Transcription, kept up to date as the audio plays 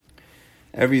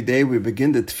Every day we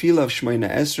begin the Tefillah of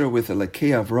Shemona Esrei with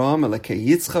Elokei Avraham, Elokei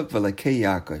Yitzchak, Elokei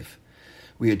Yaakov.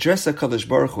 We address HaKadosh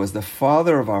Baruch Hu as the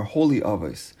father of our holy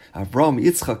Avos, Avraham,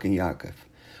 Yitzchak, and Yaakov.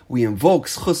 We invoke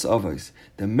Schus Avos,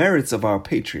 the merits of our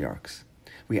patriarchs.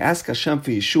 We ask Hashem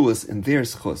for Yeshuas in their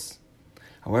Schus.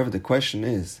 However, the question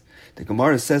is, the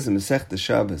Gemara says in Masechta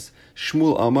Shabbos,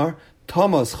 Shmuel Amar,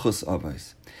 Tamas Schus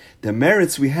Avos. The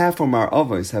merits we have from our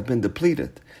Avos have been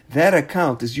depleted. That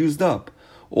account is used up.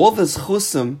 All the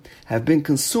Schusim have been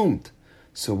consumed.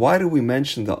 So why do we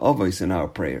mention the Avos in our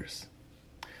prayers?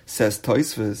 Says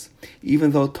Tosfos,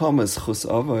 even though Tamas Schus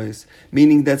Avos,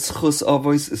 meaning that Schus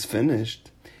Avos is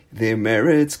finished, their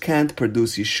merits can't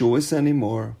produce Yeshuas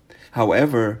anymore.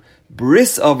 However,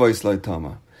 Bris Avos lo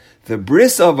Tama. The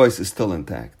Bris Avos is still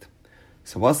intact.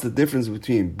 So what's the difference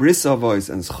between Bris Avos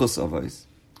and Schus Avos?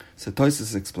 So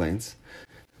Tosfos explains,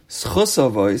 Schus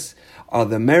Avos are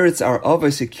the merits our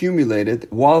Avos accumulated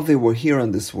while they were here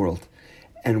on this world.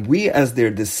 And we as their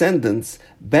descendants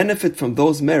benefit from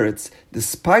those merits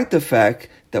despite the fact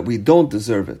that we don't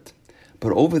deserve it.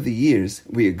 But over the years,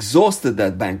 we exhausted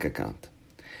that bank account.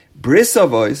 Bris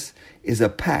Avos is a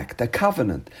pact, a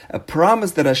covenant, a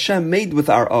promise that Hashem made with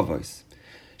our Avos.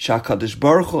 Shakadosh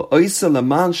Baruch Hu oisa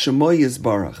leman shemo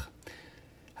yizbarach.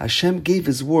 Hashem gave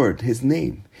His word, His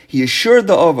name. He assured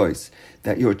the Avos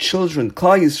that your children,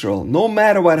 Klal Yisrael, no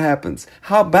matter what happens,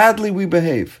 how badly we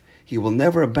behave, He will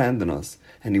never abandon us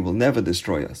and He will never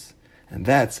destroy us. And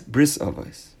that's Bris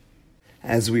Avos.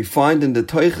 As we find in the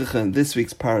Toichacha in this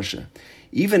week's parasha,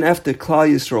 even after Klal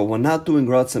Yisrael were not doing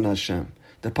Ratzon Hashem,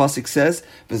 the pasuk says,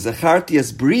 "V'zacharti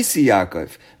es brisi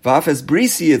Yaakov, v'af es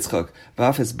brisi Yitzchak,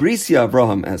 v'af es brisi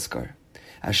Avraham eskar."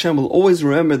 Hashem will always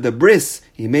remember the bris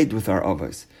He made with our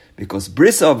Avos, because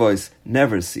Bris Avos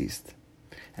never ceased.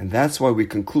 And that's why we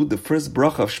conclude the first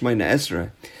bracha of Shemona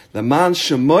Esrei, Leman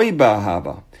Shemoi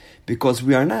Ba'ahava, because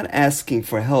we are not asking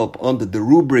for help under the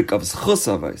rubric of Schus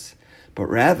Avos, but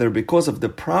rather because of the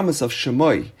promise of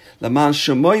Shemoi, Leman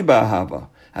Shemoi Ba'ahava,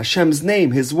 Hashem's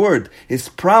name, His word, His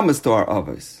promise to our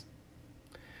Avos.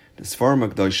 The Sfarim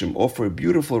HaKadoshim offer a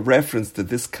beautiful reference to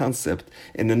this concept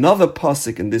in another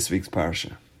pasuk in this week's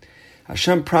parasha.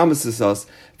 Hashem promises us,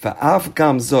 Va'af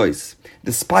gam zois,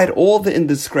 despite all the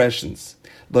indiscretions,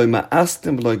 Lo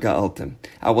ma'astem lo ga'altem,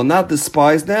 I will not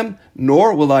despise them,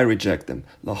 nor will I reject them.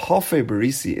 Lahofe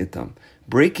berisi itam,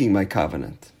 breaking my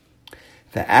covenant.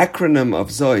 The acronym of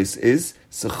Zois is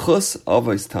Sechus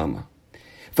Avos Tama.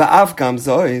 Va'af gam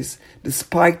Zois,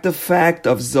 despite the fact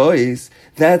of Zois,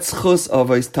 that Sechus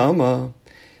Avos Tama,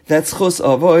 that Sechus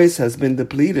Avos has been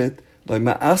depleted. Lo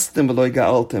ma'astem v'lo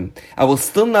ga'altem, I will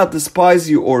still not despise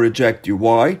you or reject you.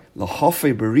 Why?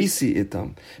 Lahofe berisi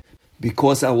itam,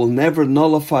 because I will never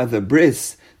nullify the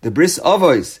bris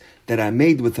Avos that I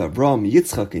made with Avraham,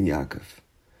 Yitzchak, and Yaakov.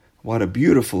 What a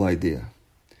beautiful idea.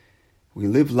 We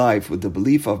live life with the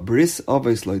belief of Bris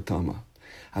Avos lo Tama.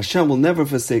 Hashem will never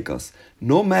forsake us,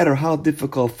 no matter how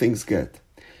difficult things get.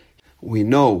 We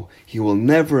know He will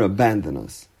never abandon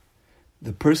us.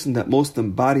 The person that most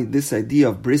embodied this idea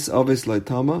of Bris Avos lo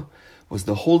Tama was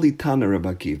the holy Tana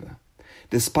Rebbe Akiva.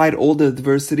 Despite all the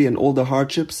adversity and all the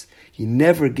hardships, he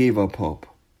never gave up hope.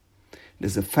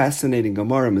 There's a fascinating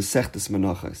Gemara in Masechtas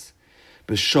Menachos.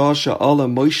 B'shah she'ala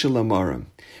Moshe l'Amarim.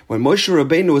 When Moshe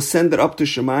Rabbeinu ascended up to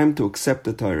Shemaim to accept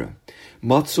the Torah,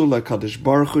 Matzu la'Kadosh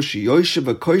Baruch Hu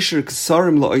she'yoshev v'koisher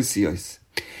k'sarim la'osiyos.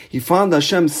 He found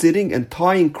Hashem sitting and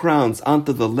tying crowns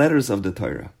onto the letters of the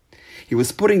Torah. He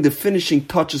was putting the finishing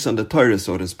touches on the Torah,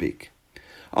 so to speak.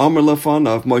 Amar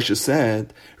Lafanav, Moshe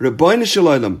said, Rebbeinu shel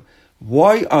Olam,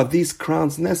 why are these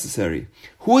crowns necessary?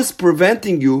 Who is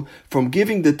preventing you from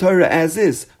giving the Torah as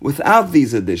is, without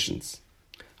these additions?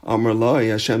 Amar Loi,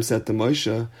 Hashem said to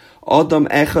Moshe, Adam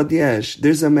echad yesh,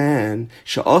 there's a man,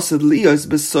 she'asad liyos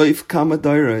b'soif kama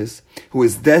dairos, who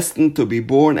is destined to be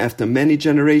born after many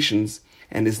generations,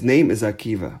 and his name is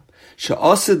Akiva.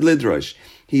 She'asad lidrosh,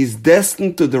 he is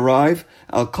destined to derive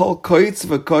al kol koitz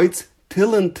v'koitz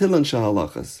tilan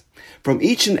shahalachas. From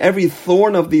each and every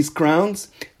thorn of these crowns,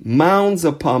 mounds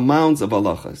upon mounds of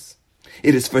halachas.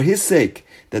 It is for his sake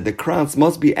that the crowns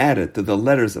must be added to the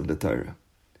letters of the Torah.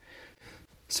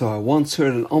 So I once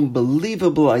heard an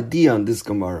unbelievable idea on this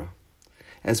Gemara.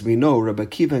 As we know, Rebbe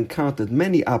Akiva encountered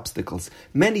many obstacles,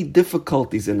 many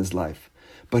difficulties in his life,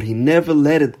 but he never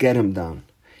let it get him down.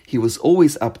 He was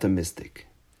always optimistic.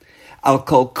 Al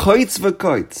kol koitz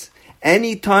v'koitz.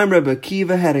 Any time Rebbe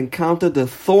Akiva had encountered a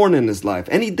thorn in his life,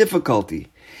 any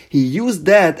difficulty, he used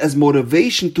that as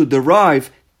motivation to derive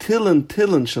tilan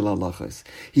shalalachas.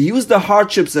 He used the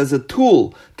hardships as a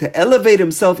tool to elevate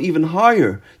himself even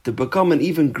higher, to become an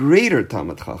even greater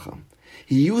Talmid Chacham.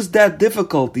 He used that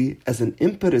difficulty as an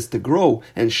impetus to grow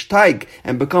and steig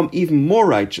and become even more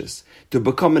righteous, to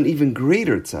become an even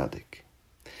greater tzaddik.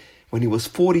 When he was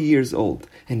 40 years old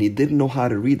and he didn't know how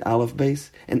to read Aleph Beis,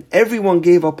 and everyone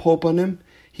gave up hope on him,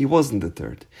 he wasn't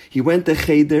deterred. He went to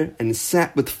Cheder and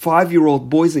sat with 5-year-old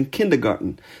boys in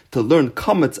kindergarten to learn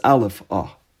Kametz Aleph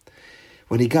Ah.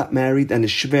 When he got married and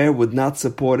his shver would not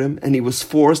support him and he was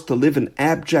forced to live in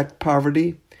abject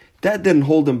poverty, that didn't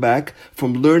hold him back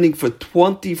from learning for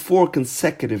 24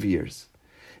 consecutive years.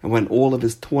 And when all of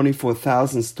his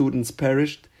 24,000 students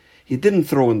perished, he didn't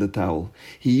throw in the towel.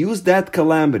 He used that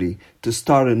calamity to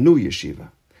start a new yeshiva.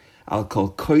 I'll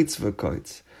call koitz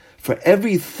v'koitz. For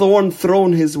every thorn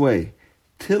thrown his way,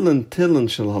 tilin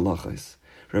shel halachos.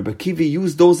 Rebbe Akiva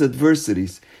used those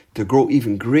adversities to grow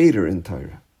even greater in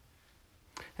Torah.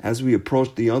 As we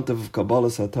approach the Yontif of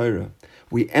Kabbalas HaTorah,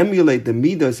 we emulate the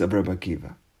midos of Rebbe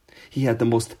Akiva. He had the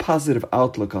most positive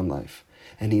outlook on life,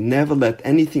 and he never let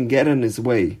anything get in his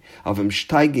way of him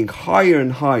steiging higher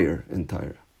and higher in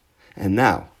Torah. And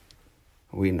now,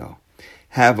 we know.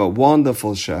 Have a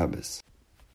wonderful Shabbos.